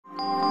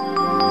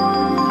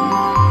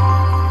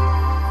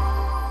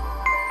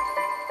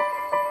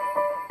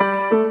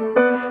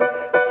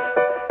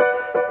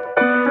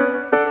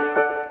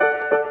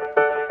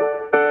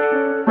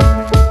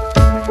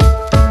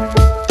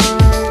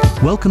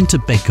Welcome to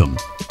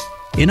Bekum.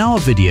 In our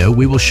video,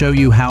 we will show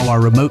you how our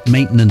remote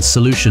maintenance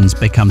solutions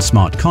Bekum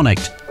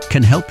SmartConnect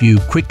can help you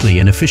quickly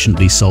and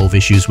efficiently solve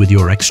issues with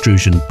your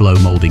extrusion blow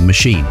molding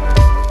machine.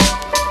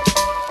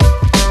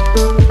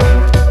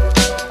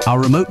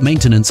 Our remote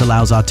maintenance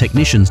allows our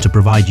technicians to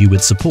provide you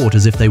with support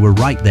as if they were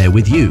right there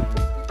with you.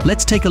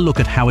 Let's take a look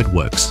at how it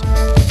works.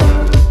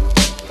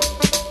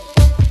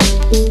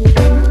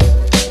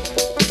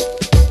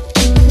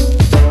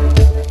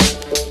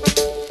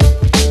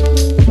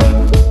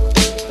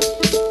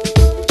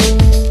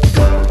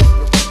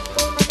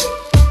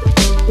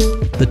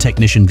 The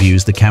technician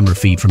views the camera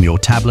feed from your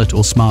tablet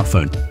or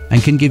smartphone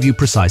and can give you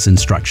precise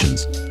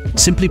instructions.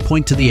 Simply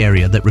point to the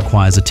area that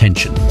requires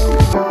attention.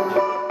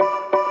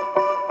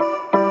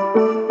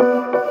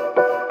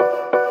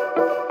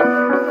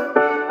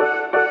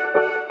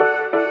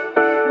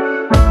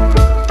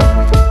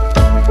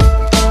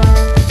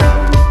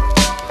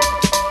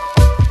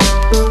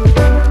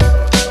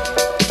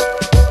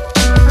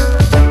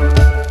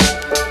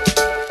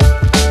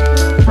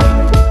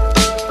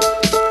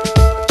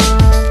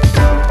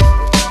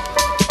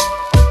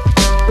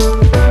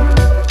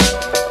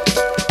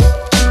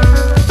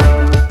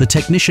 The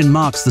technician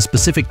marks the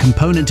specific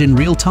component in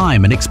real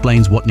time and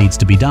explains what needs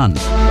to be done.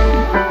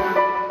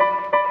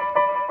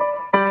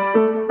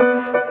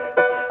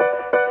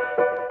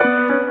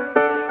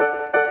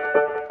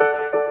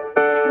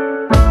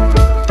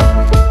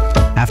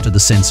 After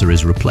the sensor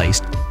is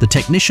replaced, the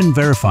technician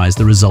verifies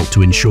the result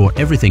to ensure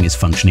everything is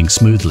functioning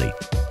smoothly.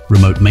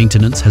 Remote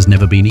maintenance has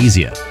never been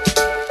easier.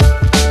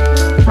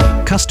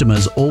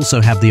 Customers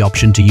also have the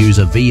option to use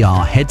a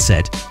VR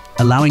headset,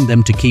 allowing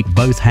them to keep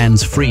both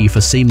hands free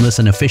for seamless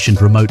and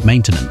efficient remote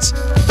maintenance.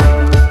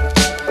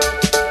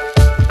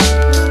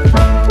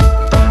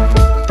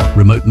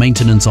 Remote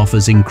maintenance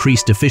offers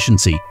increased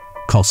efficiency,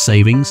 cost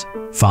savings,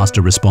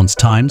 faster response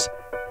times,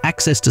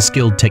 access to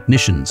skilled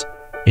technicians,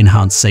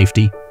 enhanced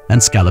safety, and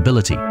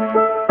scalability.